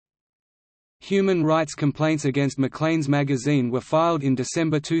Human rights complaints against Maclean's magazine were filed in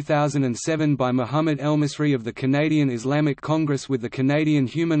December 2007 by Mohammed Elmasry of the Canadian Islamic Congress with the Canadian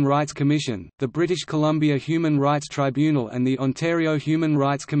Human Rights Commission, the British Columbia Human Rights Tribunal and the Ontario Human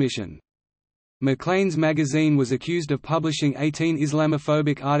Rights Commission. Maclean's magazine was accused of publishing 18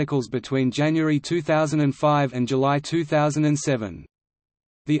 Islamophobic articles between January 2005 and July 2007.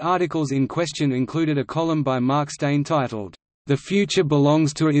 The articles in question included a column by Mark Steyn titled, "The Future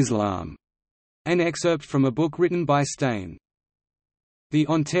Belongs to Islam," an excerpt from a book written by Steyn. The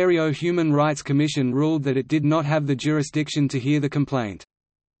Ontario Human Rights Commission ruled that it did not have the jurisdiction to hear the complaint.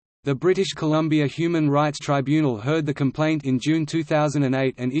 The British Columbia Human Rights Tribunal heard the complaint in June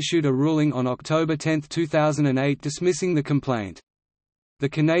 2008 and issued a ruling on October 10, 2008 dismissing the complaint. The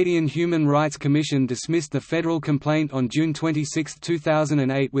Canadian Human Rights Commission dismissed the federal complaint on June 26,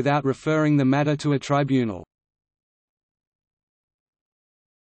 2008 without referring the matter to a tribunal.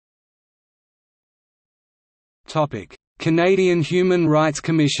 Canadian Human Rights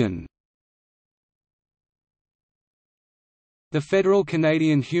Commission. The Federal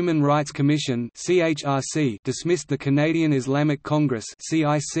Canadian Human Rights Commission (CHRC) dismissed the Canadian Islamic Congress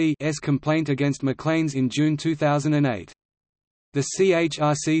 (CIC's) complaint against Maclean's in June 2008. The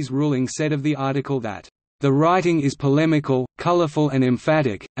CHRC's ruling said of the article that the writing is polemical, colorful and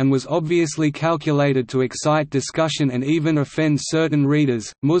emphatic, and was obviously calculated to excite discussion and even offend certain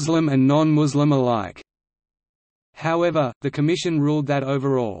readers, Muslim and non-Muslim alike. However, the Commission ruled that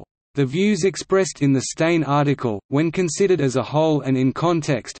overall, the views expressed in the Steyn article, when considered as a whole and in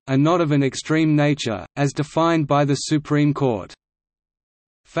context, are not of an extreme nature, as defined by the Supreme Court.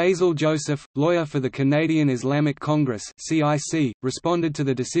 Faisal Joseph, lawyer for the Canadian Islamic Congress (CIC), responded to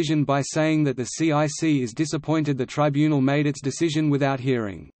the decision by saying that the CIC is disappointed the tribunal made its decision without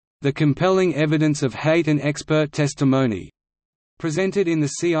hearing the compelling evidence of hate and expert testimony presented in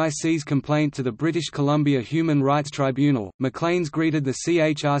the CIC's complaint to the British Columbia Human Rights Tribunal. Maclean's greeted the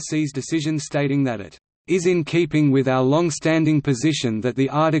CHRC's decision stating that it is in keeping with our long-standing position that the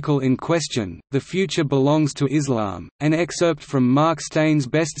article in question, "The Future Belongs to Islam," an excerpt from Mark Steyn's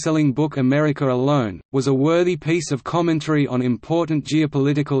best-selling book America Alone, was a worthy piece of commentary on important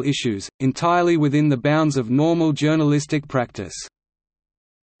geopolitical issues, entirely within the bounds of normal journalistic practice.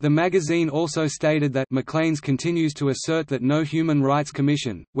 The magazine also stated that Maclean's continues to assert that no human rights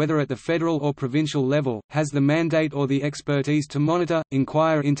commission, whether at the federal or provincial level, has the mandate or the expertise to monitor,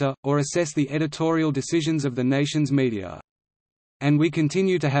 inquire into, or assess the editorial decisions of the nation's media. And we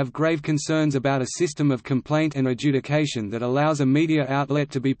continue to have grave concerns about a system of complaint and adjudication that allows a media outlet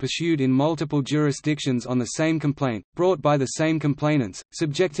to be pursued in multiple jurisdictions on the same complaint, brought by the same complainants,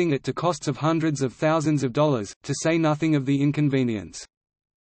 subjecting it to costs of hundreds of thousands of dollars, to say nothing of the inconvenience.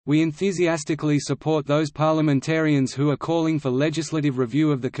 We enthusiastically support those parliamentarians who are calling for legislative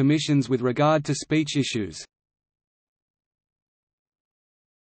review of the commissions with regard to speech issues.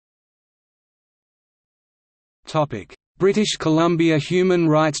 British Columbia Human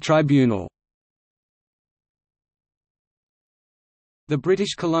Rights Tribunal. The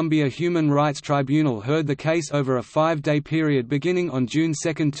British Columbia Human Rights Tribunal heard the case over a 5-day period beginning on June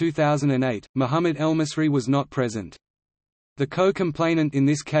 2, 2008. Mohammed Elmasry was not present. The co-complainant in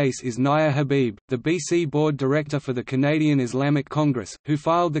this case is Naya Habib, the BC Board Director for the Canadian Islamic Congress, who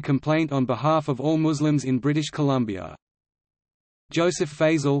filed the complaint on behalf of all Muslims in British Columbia. Joseph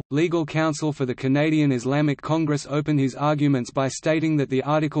Faisal, legal counsel for the Canadian Islamic Congress, opened his arguments by stating that the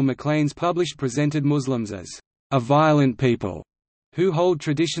article Maclean's published presented Muslims as a violent people who hold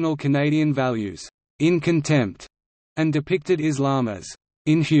traditional Canadian values in contempt, and depicted Islam as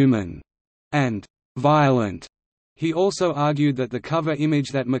inhuman and violent. He also argued that the cover image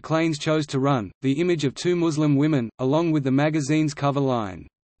that Maclean's chose to run, the image of 2 Muslim women, along with the magazine's cover line,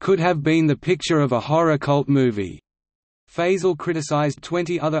 could have been the picture of a horror cult movie. Faisal criticized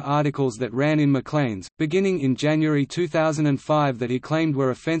 20 other articles that ran in Maclean's, beginning in January 2005 that he claimed were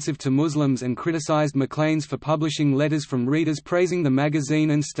offensive to Muslims, and criticized Maclean's for publishing letters from readers praising the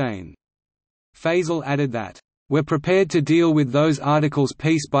magazine and Steyn. Faisal added that, "We're prepared to deal with those articles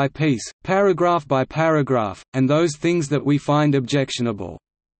piece by piece, paragraph by paragraph, and those things that we find objectionable."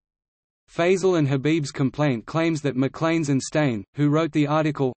 Faisal and Habib's complaint claims that Maclean's and Steyn, who wrote the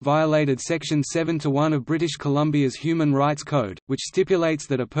article, violated Section 7-1 of British Columbia's Human Rights Code, which stipulates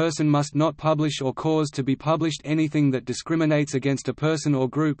that a person must not publish or cause to be published anything that discriminates against a person or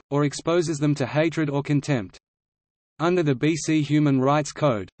group, or exposes them to hatred or contempt. Under the BC Human Rights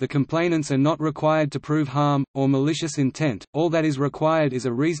Code, the complainants are not required to prove harm, or malicious intent. All that is required is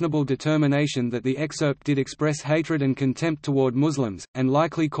a reasonable determination that the excerpt did express hatred and contempt toward Muslims, and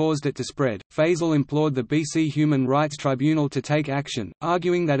likely caused it to spread. Faisal implored the BC Human Rights Tribunal to take action,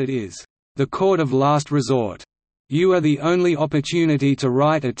 arguing that it is the court of last resort. You are the only opportunity to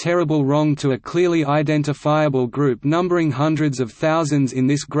right a terrible wrong to a clearly identifiable group numbering hundreds of thousands in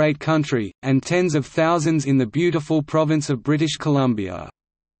this great country, and tens of thousands in the beautiful province of British Columbia.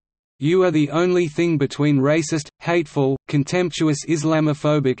 You are the only thing between racist, hateful, contemptuous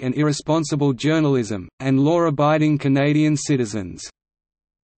Islamophobic and irresponsible journalism, and law-abiding Canadian citizens."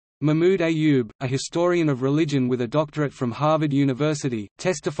 Mahmoud Ayoub, a historian of religion with a doctorate from Harvard University,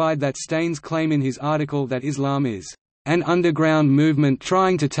 testified that Stein's claim in his article that Islam is an underground movement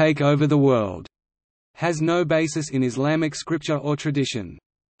trying to take over the world has no basis in Islamic scripture or tradition.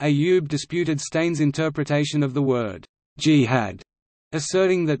 Ayoub disputed Stein's interpretation of the word jihad,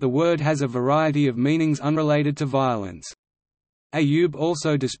 asserting that the word has a variety of meanings unrelated to violence. Ayoub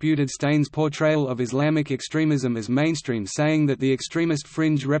also disputed Stein's portrayal of Islamic extremism as mainstream, saying that the extremist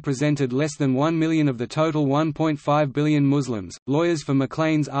fringe represented less than 1 million of the total 1.5 billion Muslims. Lawyers for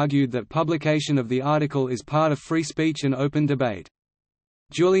Maclean's argued that publication of the article is part of free speech and open debate.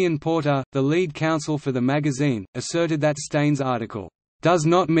 Julian Porter, the lead counsel for the magazine, asserted that Stein's article does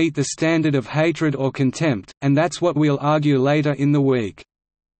not meet the standard of hatred or contempt, and that's what we'll argue later in the week.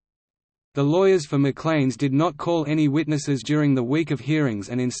 The lawyers for Maclean's did not call any witnesses during the week of hearings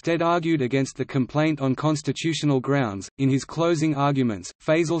and instead argued against the complaint on constitutional grounds. In his closing arguments,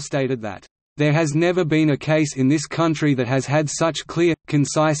 Faisal stated that, "There has never been a case in this country that has had such clear,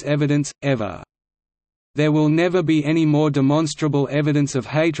 concise evidence, ever. There will never be any more demonstrable evidence of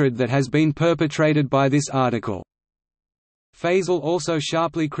hatred that has been perpetrated by this article." Faisal also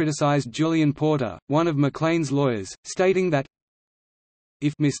sharply criticized Julian Porter, one of Maclean's lawyers, stating that,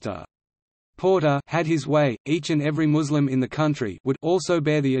 "If Mr. Porter had his way, each and every Muslim in the country would also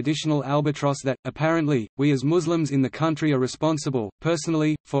bear the additional albatross that, apparently, we as Muslims in the country are responsible,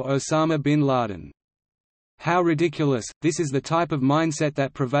 personally, for Osama bin Laden. How ridiculous, this is the type of mindset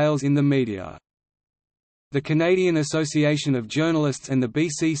that prevails in the media." The Canadian Association of Journalists and the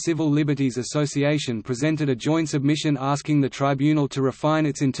BC Civil Liberties Association presented a joint submission asking the tribunal to refine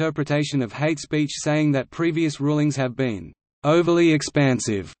its interpretation of hate speech, saying that previous rulings have been overly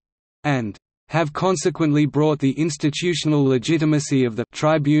expansive and have consequently brought the institutional legitimacy of the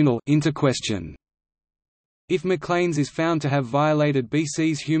tribunal into question. If Maclean's is found to have violated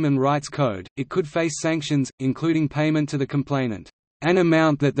BC's Human Rights Code, it could face sanctions, including payment to the complainant, an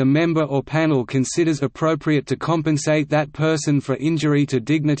amount that the member or panel considers appropriate to compensate that person for injury to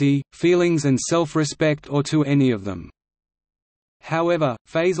dignity, feelings and self-respect or to any of them. However,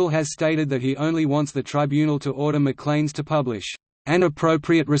 Faisal has stated that he only wants the tribunal to order Maclean's to publish an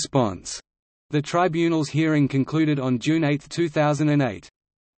appropriate response. The tribunal's hearing concluded on June 8, 2008.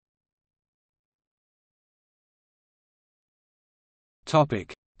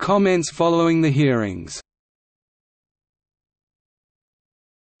 Topic: Comments following the hearings.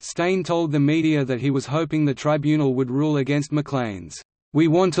 Stein told the media that he was hoping the tribunal would rule against Maclean's. "We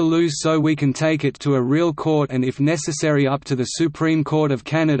want to lose so we can take it to a real court and if necessary up to the Supreme Court of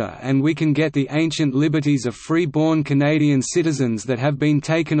Canada, and we can get the ancient liberties of free-born Canadian citizens that have been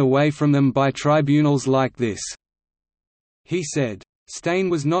taken away from them by tribunals like this," he said. Stein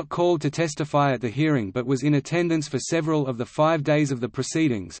was not called to testify at the hearing but was in attendance for several of the 5 days of the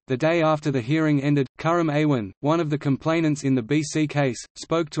proceedings. The day after the hearing ended, Khurrum Awan, one of the complainants in the BC case,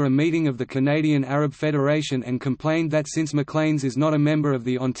 spoke to a meeting of the Canadian Arab Federation and complained that since Maclean's is not a member of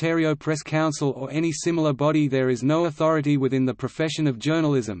the Ontario Press Council or any similar body, there is no authority within the profession of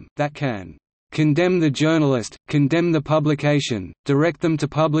journalism that can condemn the journalist, condemn the publication, direct them to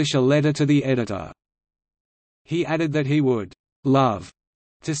publish a letter to the editor. He added that he would love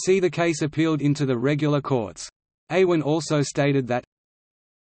to see the case appealed into the regular courts. Awan also stated that,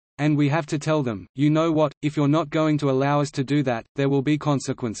 "And we have to tell them, you know what, if you're not going to allow us to do that, there will be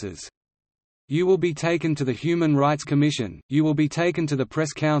consequences. You will be taken to the Human Rights Commission, you will be taken to the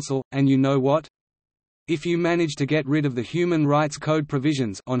Press Council, and you know what? If you manage to get rid of the Human Rights Code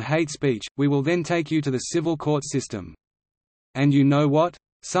provisions on hate speech, we will then take you to the civil court system. And you know what?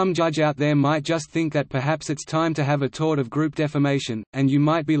 Some judge out there might just think that perhaps it's time to have a tort of group defamation, and you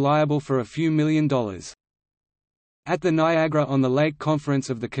might be liable for a few $1 million." At the Niagara-on-the-Lake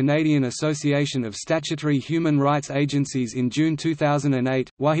Conference of the Canadian Association of Statutory Human Rights Agencies in June 2008,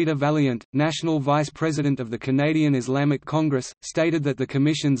 Wahida Valiant, National Vice President of the Canadian Islamic Congress, stated that the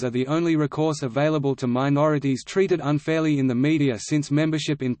commissions are the only recourse available to minorities treated unfairly in the media since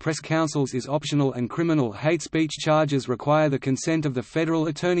membership in press councils is optional and criminal hate speech charges require the consent of the Federal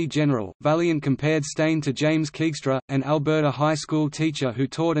Attorney General. Valiant compared Stein to James Keegstra, an Alberta high school teacher who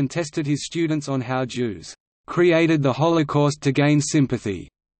taught and tested his students on how Jews created the Holocaust to gain sympathy.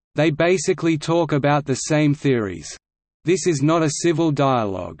 They basically talk about the same theories. This is not a civil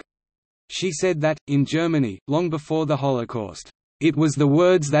dialogue. She said that, in Germany, long before the Holocaust, "it was the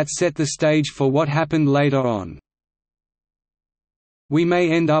words that set the stage for what happened later on. We may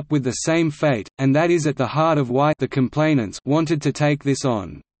end up with the same fate, and that is at the heart of why the complainants wanted to take this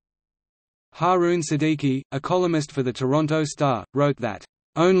on." Haroon Siddiqui, a columnist for the Toronto Star, wrote that,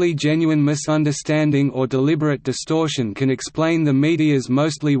 "Only genuine misunderstanding or deliberate distortion can explain the media's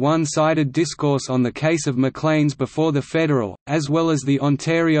mostly one-sided discourse on the case of Maclean's before the federal, as well as the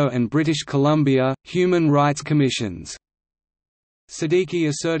Ontario and British Columbia, Human Rights Commissions." Siddiqui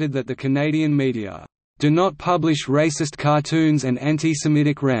asserted that the Canadian media do not publish racist cartoons and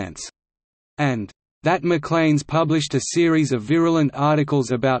anti-Semitic rants, and that Maclean's published a series of virulent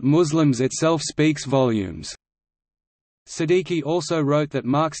articles about Muslims itself speaks volumes. Siddiqui also wrote that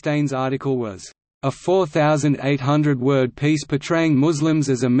Mark Steyn's article was a 4,800-word piece portraying Muslims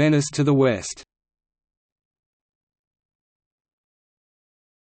as a menace to the West.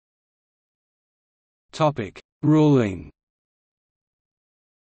 Ruling.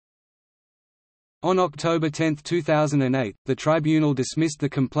 On October 10, 2008, the tribunal dismissed the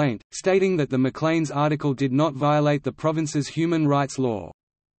complaint, stating that the Maclean's article did not violate the province's human rights law.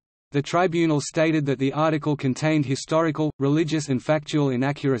 The tribunal stated that the article contained historical, religious and factual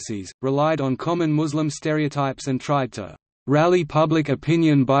inaccuracies, relied on common Muslim stereotypes and tried to "rally public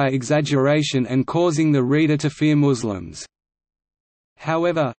opinion by exaggeration and causing the reader to fear Muslims."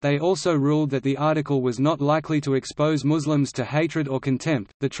 However, they also ruled that the article was not likely to expose Muslims to hatred or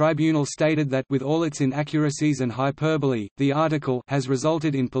contempt. The tribunal stated that, with all its inaccuracies and hyperbole, the article has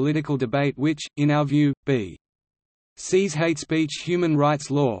resulted in political debate which, in our view, B.C.'s hate speech human rights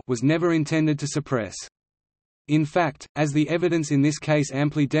law was never intended to suppress. In fact, as the evidence in this case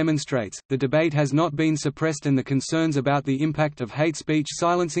amply demonstrates, the debate has not been suppressed and the concerns about the impact of hate speech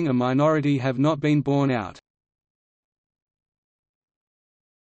silencing a minority have not been borne out.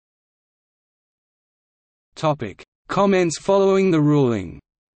 Comments following the ruling.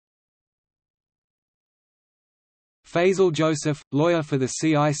 Faisal Joseph, lawyer for the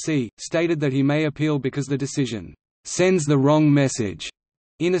CIC, stated that he may appeal because the decision sends the wrong message.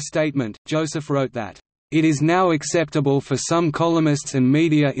 In a statement, Joseph wrote that, "It is now acceptable for some columnists and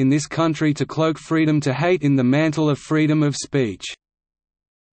media in this country to cloak freedom to hate in the mantle of freedom of speech."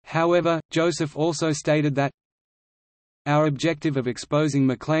 However, Joseph also stated that, "Our objective of exposing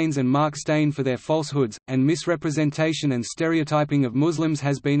Maclean's and Mark Steyn for their falsehoods, and misrepresentation and stereotyping of Muslims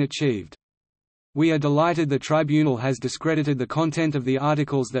has been achieved. We are delighted the tribunal has discredited the content of the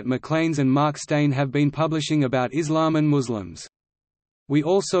articles that Maclean's and Mark Steyn have been publishing about Islam and Muslims. We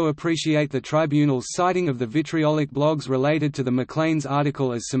also appreciate the tribunal's citing of the vitriolic blogs related to the Maclean's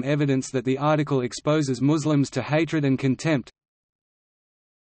article as some evidence that the article exposes Muslims to hatred and contempt.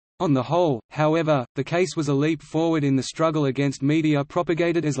 On the whole, however, the case was a leap forward in the struggle against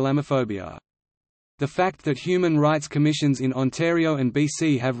media-propagated Islamophobia. The fact that human rights commissions in Ontario and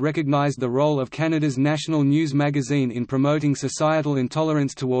BC have recognised the role of Canada's national news magazine in promoting societal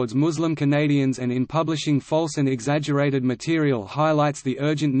intolerance towards Muslim Canadians and in publishing false and exaggerated material highlights the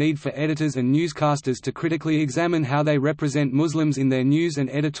urgent need for editors and newscasters to critically examine how they represent Muslims in their news and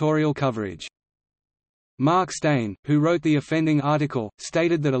editorial coverage. Mark Steyn, who wrote the offending article,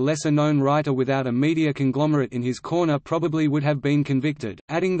 stated that a lesser-known writer without a media conglomerate in his corner probably would have been convicted,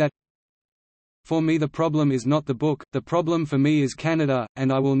 adding that, "For me the problem is not the book, the problem for me is Canada,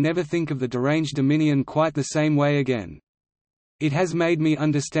 and I will never think of the deranged Dominion quite the same way again. It has made me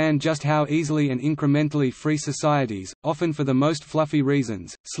understand just how easily and incrementally free societies, often for the most fluffy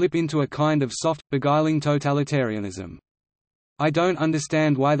reasons, slip into a kind of soft, beguiling totalitarianism. I don't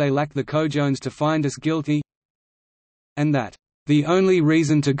understand why they lack the cojones to find us guilty, and that the only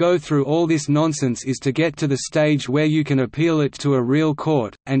reason to go through all this nonsense is to get to the stage where you can appeal it to a real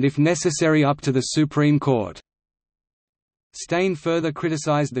court, and if necessary up to the Supreme Court." Steyn further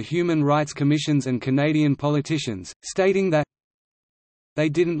criticized the human rights commissions and Canadian politicians, stating that they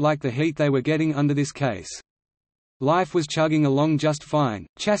didn't like the heat they were getting under this case. Life was chugging along just fine,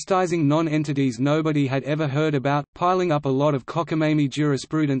 chastising non-entities nobody had ever heard about, piling up a lot of cockamamie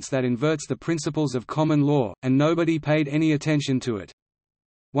jurisprudence that inverts the principles of common law, and nobody paid any attention to it.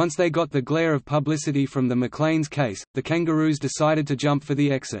 Once they got the glare of publicity from the Maclean's case, the kangaroos decided to jump for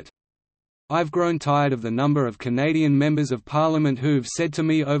the exit. I've grown tired of the number of Canadian members of Parliament who've said to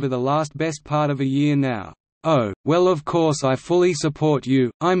me over the last best part of a year now, "Oh, well of course I fully support you,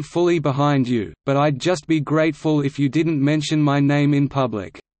 I'm fully behind you, but I'd just be grateful if you didn't mention my name in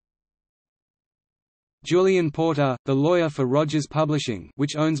public." Julian Porter, the lawyer for Rogers Publishing,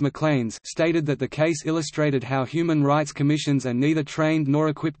 which owns Maclean's, stated that the case illustrated how human rights commissions are neither trained nor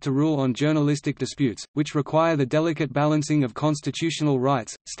equipped to rule on journalistic disputes, which require the delicate balancing of constitutional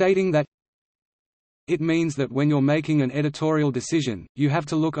rights, stating that It means that when you're making an editorial decision, you have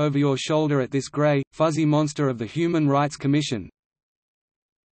to look over your shoulder at this grey, fuzzy monster of the Human Rights Commission.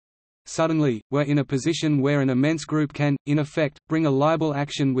 Suddenly, we're in a position where an immense group can, in effect, bring a libel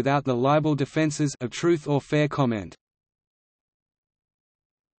action without the libel defences of truth or fair comment.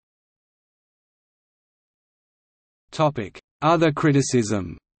 Other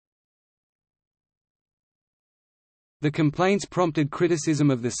criticism. The complaints prompted criticism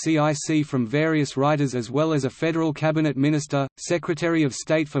of the CIC from various writers as well as a federal cabinet minister, Secretary of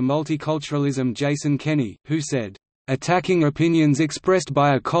State for Multiculturalism Jason Kenney, who said, "Attacking opinions expressed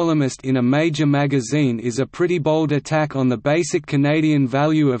by a columnist in a major magazine is a pretty bold attack on the basic Canadian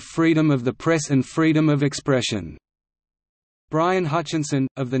value of freedom of the press and freedom of expression." Brian Hutchinson,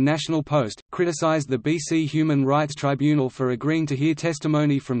 of The National Post, criticised the BC Human Rights Tribunal for agreeing to hear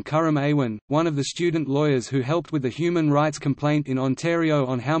testimony from Khurrum Awan, one of the student lawyers who helped with the human rights complaint in Ontario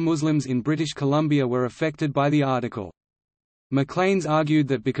on how Muslims in British Columbia were affected by the article. Maclean's argued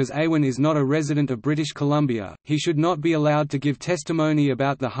that because Awan is not a resident of British Columbia, he should not be allowed to give testimony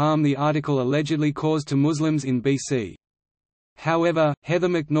about the harm the article allegedly caused to Muslims in BC. However, Heather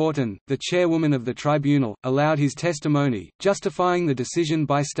McNaughton, the chairwoman of the tribunal, allowed his testimony, justifying the decision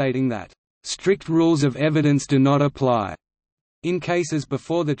by stating that, "strict rules of evidence do not apply." In cases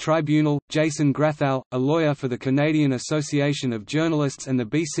before the tribunal, Jason Grathal, a lawyer for the Canadian Association of Journalists and the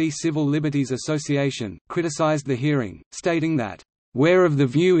BC Civil Liberties Association, criticised the hearing, stating that, "We're of the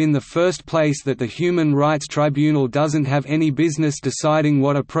view in the first place that the Human Rights Tribunal doesn't have any business deciding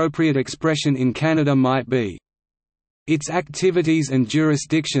what appropriate expression in Canada might be. Its activities and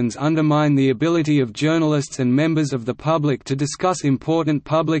jurisdictions undermine the ability of journalists and members of the public to discuss important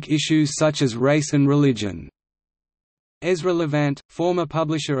public issues such as race and religion." Ezra Levant, former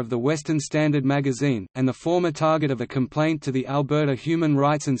publisher of the Western Standard magazine, and the former target of a complaint to the Alberta Human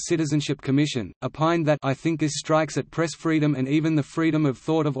Rights and Citizenship Commission, opined that, "I think this strikes at press freedom and even the freedom of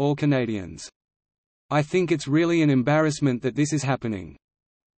thought of all Canadians. I think it's really an embarrassment that this is happening."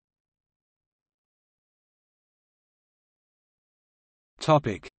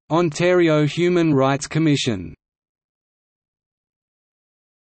 Ontario Human Rights Commission.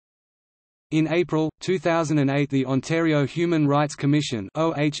 In April 2008, the Ontario Human Rights Commission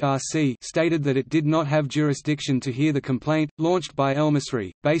 (OHRC) stated that it did not have jurisdiction to hear the complaint, launched by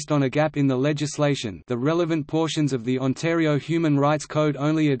Elmasry, based on a gap in the legislation. The relevant portions of the Ontario Human Rights Code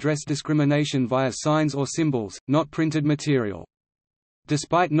only address discrimination via signs or symbols, not printed material.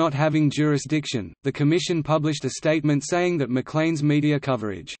 Despite not having jurisdiction, the Commission published a statement saying that Maclean's media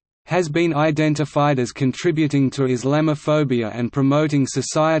coverage has been identified as contributing to Islamophobia and promoting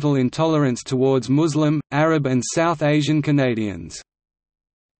societal intolerance towards Muslim, Arab and South Asian Canadians.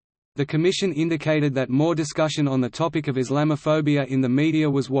 The Commission indicated that more discussion on the topic of Islamophobia in the media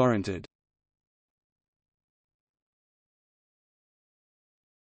was warranted.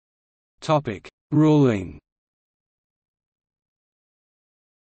 Ruling.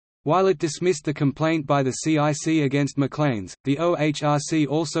 While it dismissed the complaint by the CIC against Maclean's, the OHRC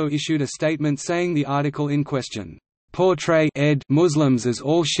also issued a statement saying the article in question portrayed Muslims as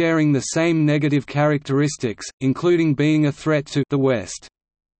all sharing the same negative characteristics, including being a threat to the West,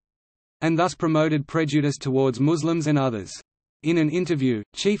 and thus promoted prejudice towards Muslims and others. In an interview,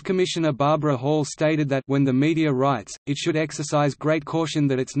 Chief Commissioner Barbara Hall stated that when the media writes, it should exercise great caution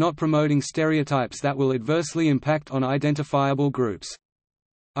that it's not promoting stereotypes that will adversely impact on identifiable groups.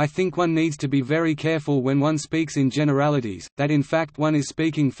 I think one needs to be very careful when one speaks in generalities, that in fact one is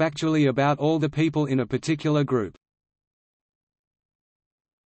speaking factually about all the people in a particular group.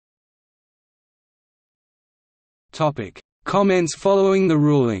 Comments following the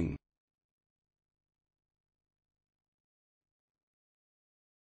ruling.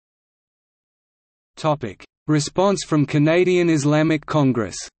 Response from Canadian Islamic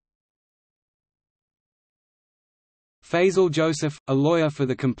Congress. Faisal Joseph, a lawyer for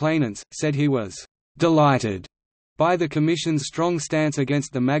the complainants, said he was "delighted" by the Commission's strong stance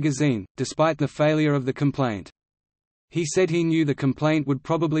against the magazine, despite the failure of the complaint. He said he knew the complaint would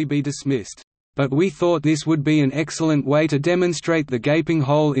probably be dismissed, "but we thought this would be an excellent way to demonstrate the gaping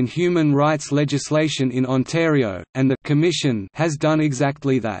hole in human rights legislation in Ontario, and the Commission has done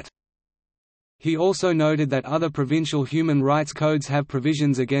exactly that." He also noted that other provincial human rights codes have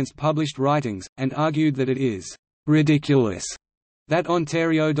provisions against published writings, and argued that it is ridiculous that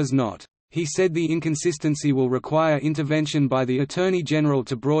Ontario does not. He said the inconsistency will require intervention by the Attorney General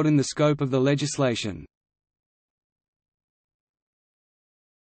to broaden the scope of the legislation.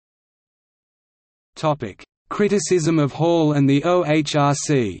 Criticism of Hall and the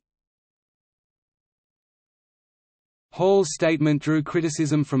OHRC. Hall's statement drew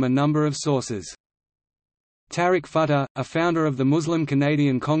criticism from a number of sources. Tariq Futter, a founder of the Muslim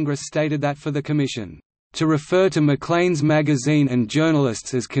Canadian Congress, stated that for the Commission, "To refer to Maclean's magazine and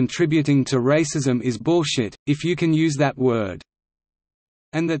journalists as contributing to racism is bullshit, if you can use that word,"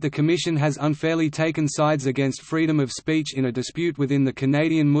 and that the Commission has unfairly taken sides against freedom of speech in a dispute within the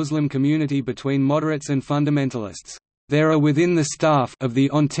Canadian Muslim community between moderates and fundamentalists. There are within the staff of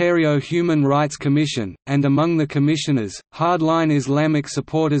the Ontario Human Rights Commission, and among the commissioners, hardline Islamic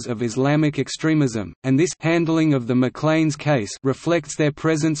supporters of Islamic extremism, and this handling of the Maclean's case reflects their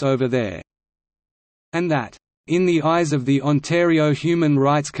presence over there. And that, "In the eyes of the Ontario Human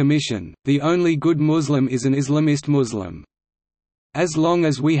Rights Commission, the only good Muslim is an Islamist Muslim. As long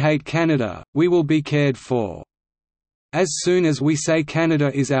as we hate Canada, we will be cared for. As soon as we say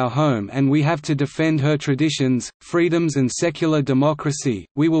Canada is our home and we have to defend her traditions, freedoms and secular democracy,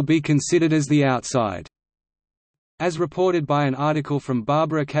 we will be considered as the outside." As reported by an article from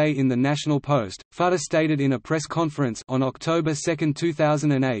Barbara Kay in the National Post, Futter stated in a press conference on October 2,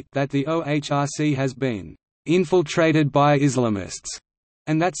 2008 that the OHRC has been "infiltrated by Islamists,"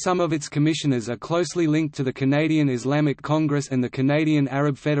 and that some of its commissioners are closely linked to the Canadian Islamic Congress and the Canadian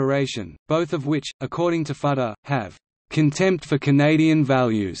Arab Federation, both of which, according to Futter, have "contempt for Canadian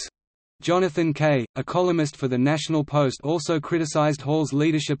values." Jonathan Kay, a columnist for the National Post, also criticized Hall's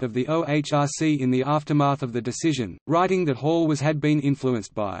leadership of the OHRC in the aftermath of the decision, writing that Hall had been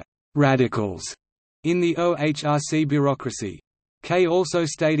influenced by «radicals» in the OHRC bureaucracy. Kay also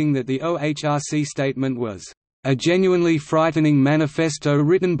stating that the OHRC statement was «a genuinely frightening manifesto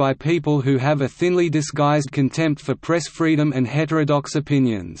written by people who have a thinly disguised contempt for press freedom and heterodox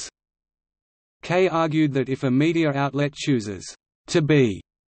opinions». Kay argued that if a media outlet chooses «to be»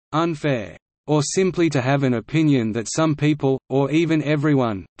 unfair, or simply to have an opinion that some people, or even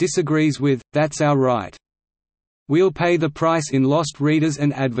everyone, disagrees with, that's our right. We'll pay the price in lost readers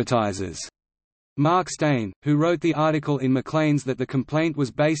and advertisers. Mark Steyn, who wrote the article in Maclean's that the complaint was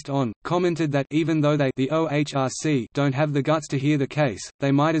based on, commented that even though the OHRC don't have the guts to hear the case,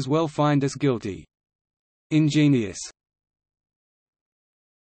 they might as well find us guilty. Ingenious.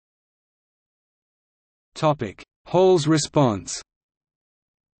 Hall's response.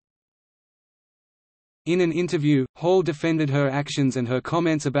 In an interview, Hall defended her actions and her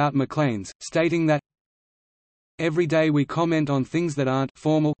comments about Maclean's, stating that, "Every day we comment on things that aren't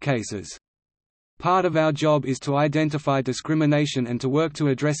formal cases. Part of our job is to identify discrimination and to work to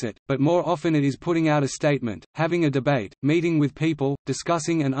address it, but more often it is putting out a statement, having a debate, meeting with people,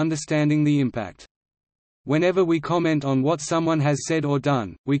 discussing and understanding the impact. Whenever we comment on what someone has said or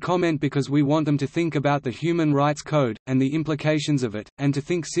done, we comment because we want them to think about the Human Rights Code, and the implications of it, and to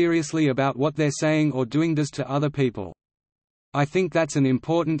think seriously about what they're saying or doing does to other people. I think that's an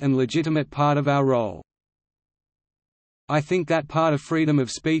important and legitimate part of our role. I think that part of freedom of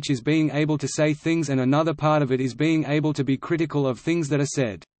speech is being able to say things, and another part of it is being able to be critical of things that are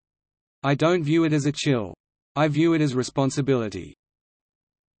said. I don't view it as a chill. I view it as responsibility."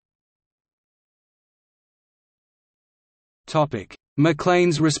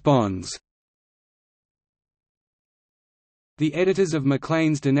 Maclean's responds. The editors of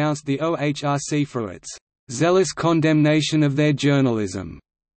Maclean's denounced the OHRC for its "zealous condemnation of their journalism",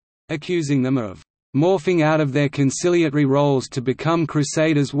 accusing them of "morphing out of their conciliatory roles to become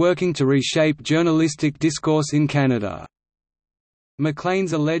crusaders working to reshape journalistic discourse in Canada."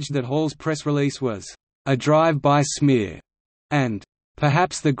 Maclean's alleged that Hall's press release was "a drive-by smear" and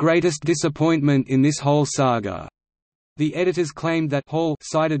 "perhaps the greatest disappointment in this whole saga." The editors claimed that Hall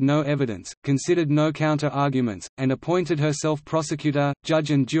cited no evidence, considered no counter-arguments, and appointed herself prosecutor, judge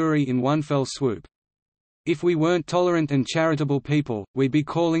and jury in one fell swoop. "If we weren't tolerant and charitable people, we'd be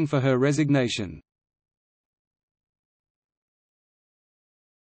calling for her resignation."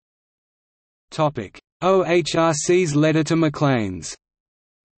 OHRC's letter to Maclean's.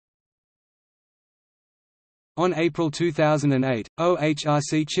 On April 2008,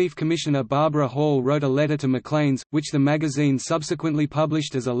 OHRC Chief Commissioner Barbara Hall wrote a letter to Maclean's, which the magazine subsequently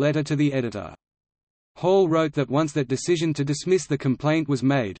published as a letter to the editor. Hall wrote that once that decision to dismiss the complaint was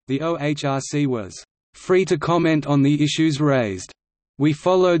made, the OHRC was "free to comment on the issues raised. We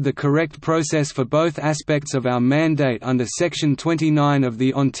followed the correct process for both aspects of our mandate under Section 29 of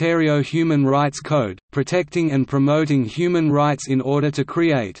the Ontario Human Rights Code, protecting and promoting human rights in order to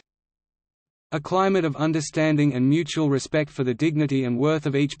create a climate of understanding and mutual respect for the dignity and worth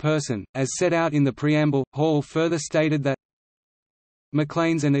of each person, as set out in the preamble." Hall further stated that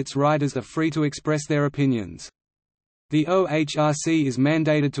Maclean's and its writers are free to express their opinions. The OHRC is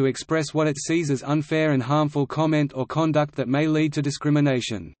mandated to express what it sees as unfair and harmful comment or conduct that may lead to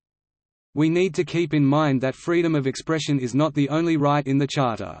discrimination. We need to keep in mind that freedom of expression is not the only right in the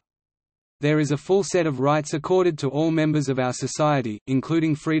Charter. There is a full set of rights accorded to all members of our society,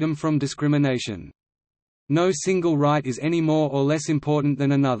 including freedom from discrimination. No single right is any more or less important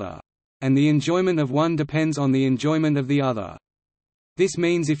than another. And the enjoyment of one depends on the enjoyment of the other. This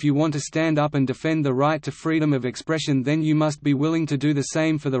means if you want to stand up and defend the right to freedom of expression, then you must be willing to do the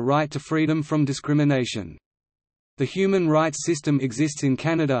same for the right to freedom from discrimination. The human rights system exists in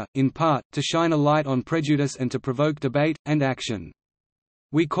Canada, in part, to shine a light on prejudice and to provoke debate, and action.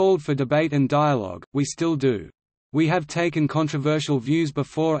 We called for debate and dialogue, we still do. We have taken controversial views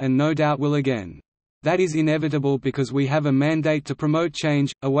before and no doubt will again. That is inevitable because we have a mandate to promote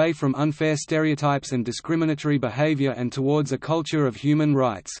change, away from unfair stereotypes and discriminatory behavior and towards a culture of human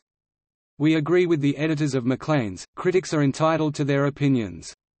rights. We agree with the editors of Maclean's, critics are entitled to their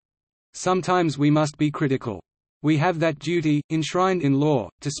opinions. Sometimes we must be critical. We have that duty, enshrined in law,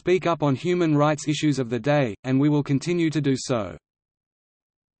 to speak up on human rights issues of the day, and we will continue to do so.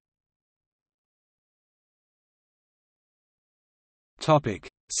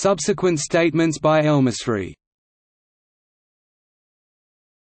 Subsequent statements by Elmasry.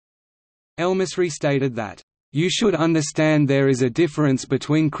 Elmasry stated that, "You should understand there is a difference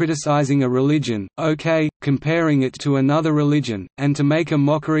between criticizing a religion, okay, comparing it to another religion, and to make a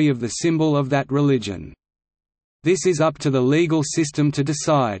mockery of the symbol of that religion. This is up to the legal system to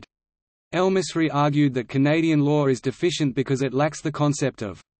decide." Elmasry argued that Canadian law is deficient because it lacks the concept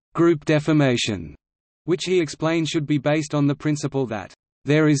of group defamation, which he explained should be based on the principle that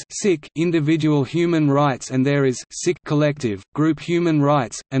there is individual human rights and there is collective, group human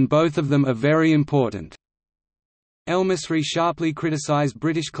rights, and both of them are very important. Elmasry sharply criticised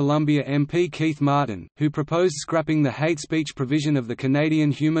British Columbia MP Keith Martin, who proposed scrapping the hate speech provision of the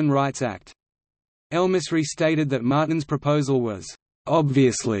Canadian Human Rights Act. Elmasry stated that Martin's proposal was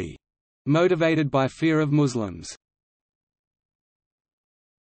obviously motivated by fear of Muslims.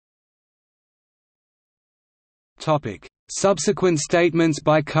 Subsequent statements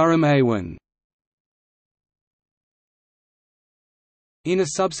by Khurrum Awan. In a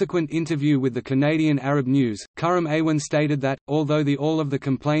subsequent interview with the Canadian Arab News, Khurrum Awan stated that, although all of the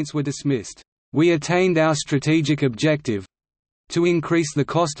complaints were dismissed, "We attained our strategic objective—to increase the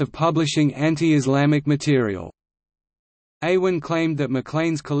cost of publishing anti-Islamic material." Awan claimed that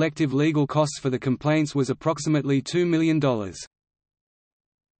Maclean's collective legal costs for the complaints was approximately $2 million.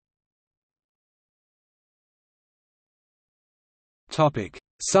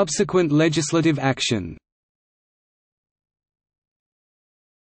 Subsequent legislative action.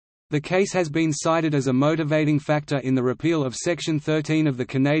 The case has been cited as a motivating factor in the repeal of Section 13 of the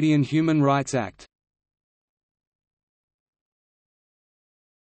Canadian Human Rights Act.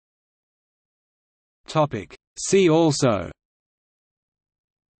 See also: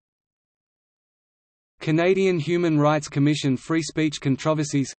 Canadian Human Rights Commission Free speech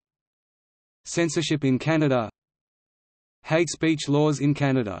controversies, Censorship in Canada, Hate speech laws in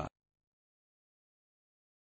Canada.